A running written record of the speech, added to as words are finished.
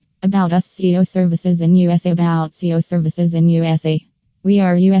About us SEO Services in USA. About SEO Services in USA. We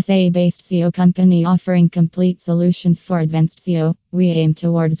are a USA-based SEO company offering complete solutions for advanced SEO. We aim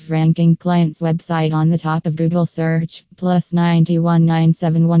towards ranking clients' website on the top of Google search. +91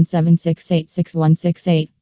 97176866168